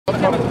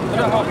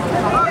这。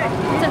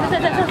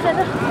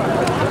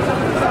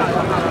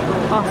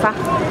哦，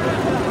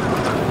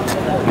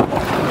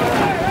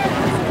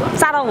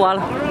砸到我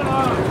了，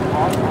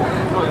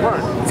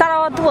砸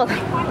到我肚子。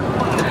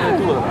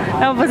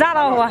不砸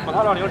到我。不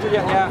砸到你就直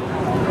接先，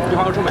对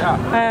方就吃不下。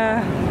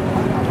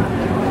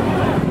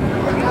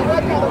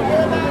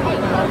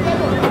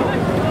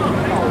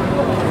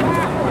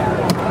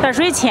这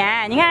水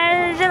浅，你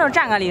看人都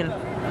站个里了。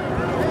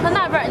他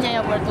那边呢？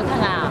要不都看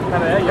看啊？那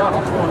边也一样。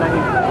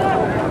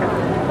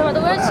这边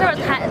都搁这边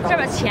滩，这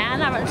边浅，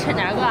那边沉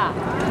点个。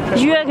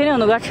鱼肯定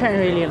都搁沉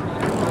水里了。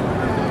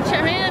沉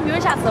水比如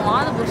下死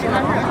网都不是那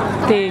事儿。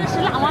对。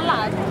是拉网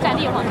拉占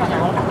地方上点。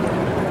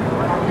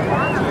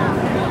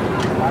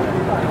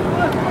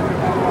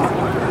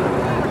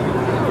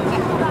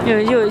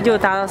又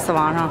打到丝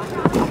网上。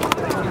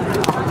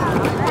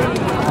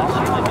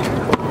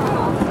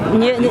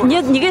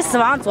你给丝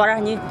网坐着，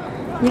你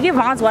给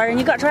网坐着，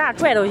你搁朝下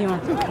拽都行。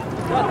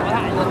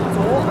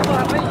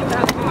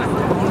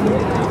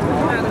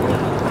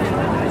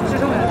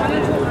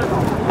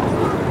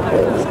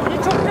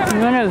你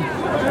看这个，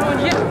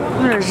我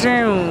这人船。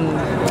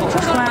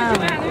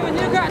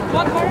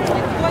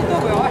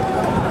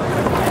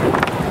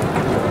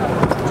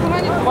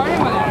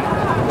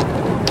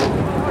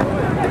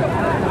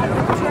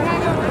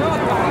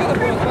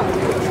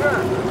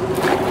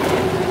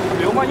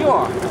溜嘛牛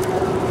啊！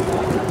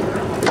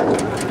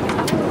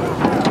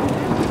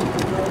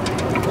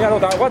你看都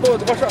打，我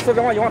上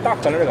400万一网打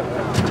磕了这个。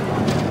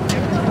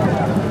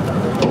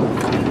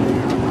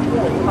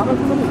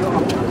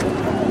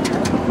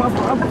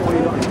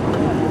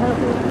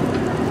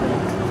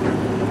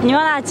你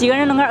往那几个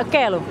人弄个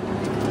盖了，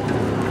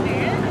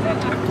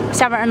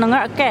下边弄个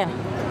盖。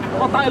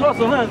我打一螺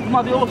蛳粉，他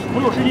妈得有5、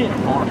60斤。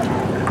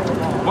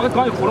我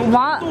刚一窟窿，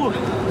都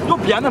有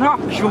鞭子上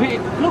黢黑，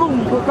我都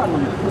没干出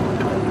去。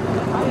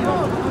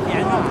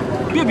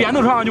别鞭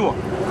子上就，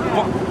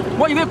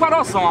我以为挂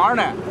到丝网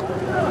呢，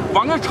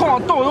网给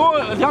长都有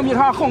2米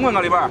长，横棍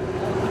搁里边，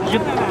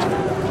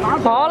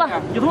好了，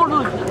一头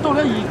都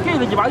这一给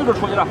了1把就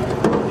出去了，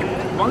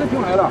网给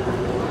平开了。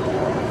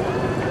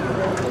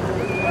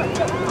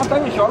俺带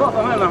个小螺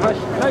蛳粉了，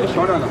还有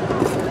小这个，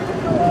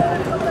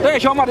带个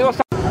小嘛得有3。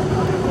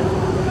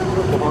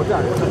不好站，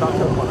有这当时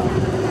过来。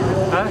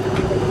哎，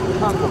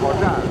看不好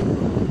站。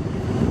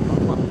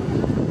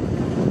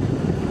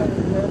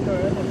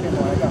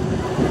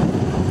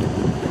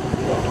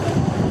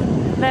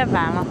来晚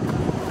了。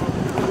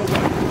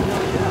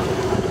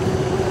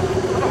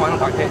把网上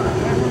打开。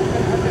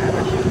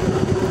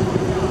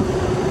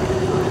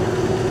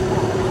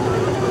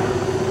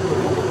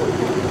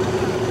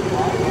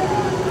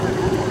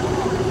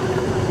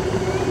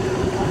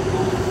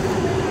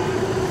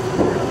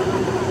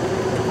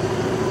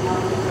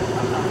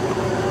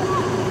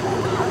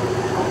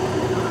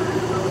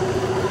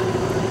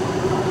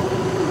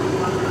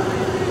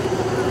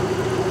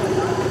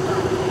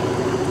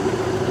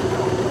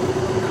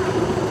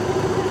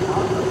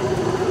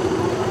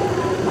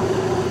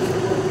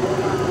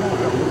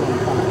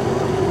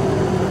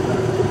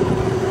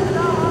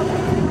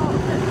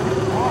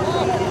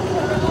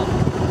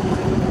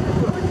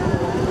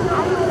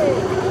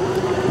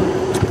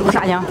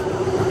啥酱？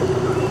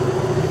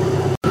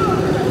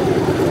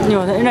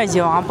哟，人这鸡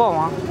网、爆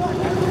网，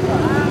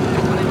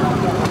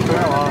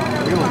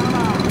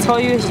草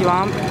鱼、鸡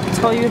网、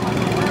草鱼，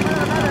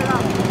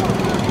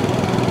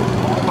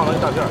放了一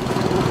大片，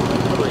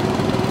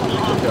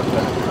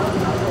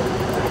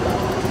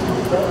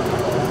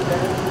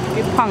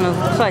给胖个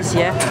和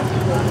谐。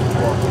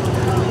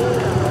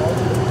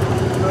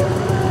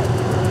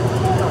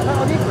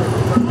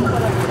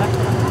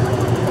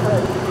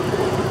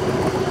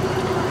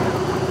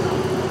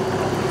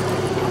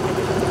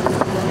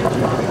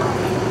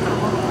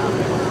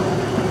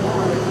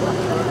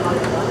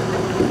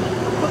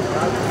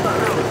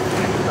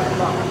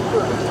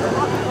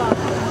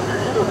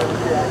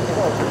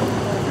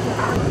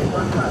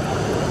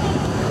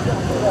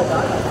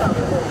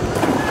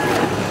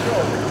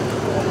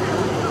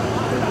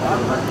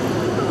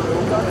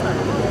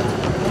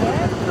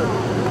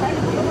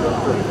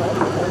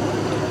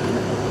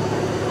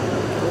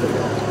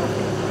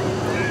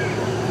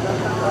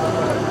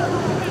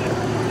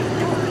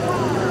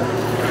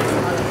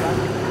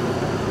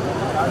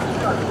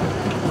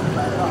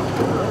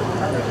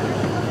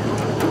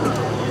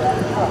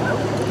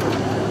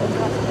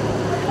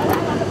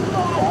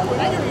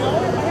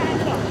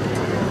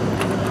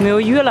没有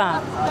鱼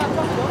了。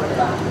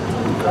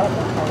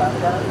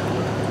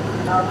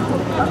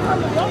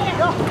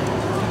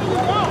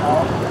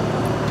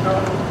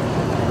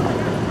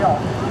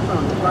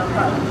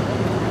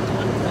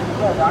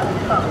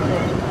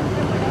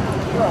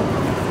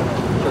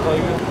这条鱼。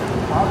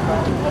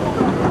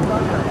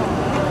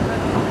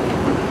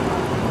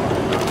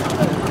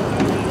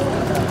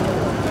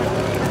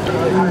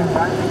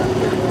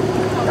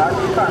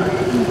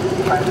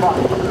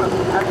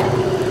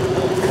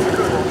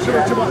是不是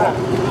吃不好？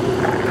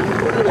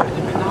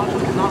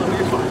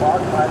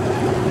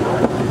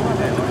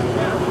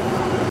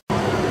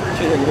谢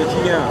谢你的体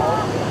验。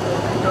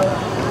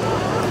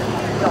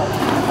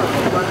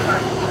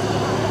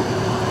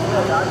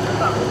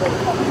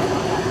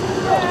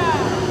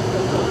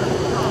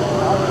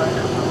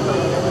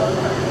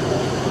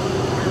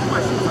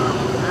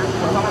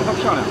可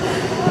漂亮！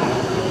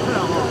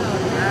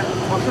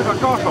我是个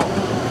高手。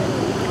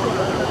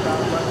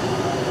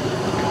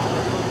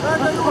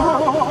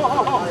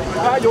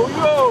啊，有哟！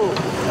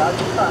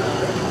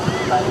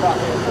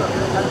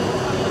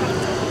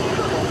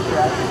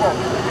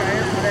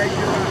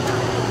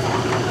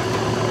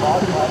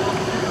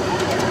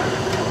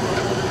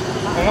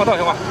我倒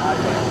行吧。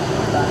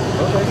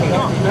你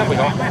不小，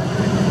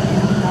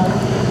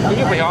你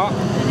不小。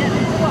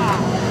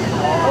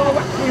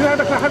你看这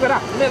还搁这，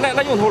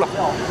那用头了。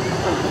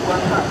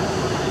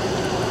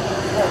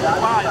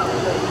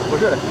不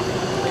是的，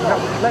你看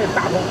那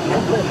大桶，那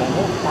桶头。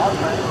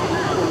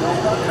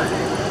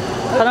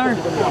他等是，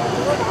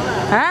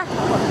啊？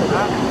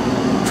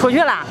出去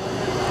了？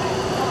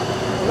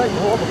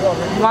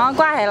网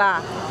挂海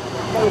了？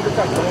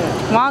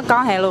网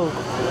刚海喽。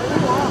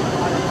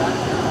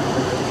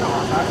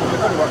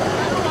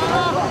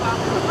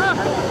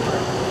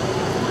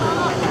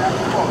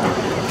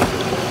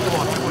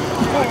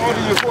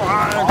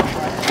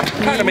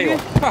看着没有？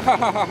哈哈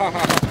哈哈哈哈！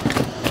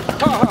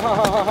哈哈哈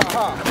哈哈哈！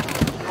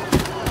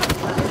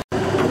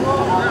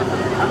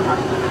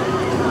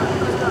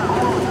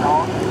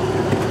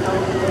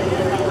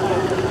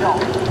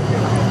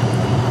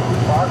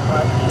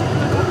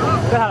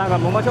给他那个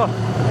摸摸球，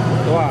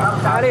走啊！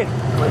下来。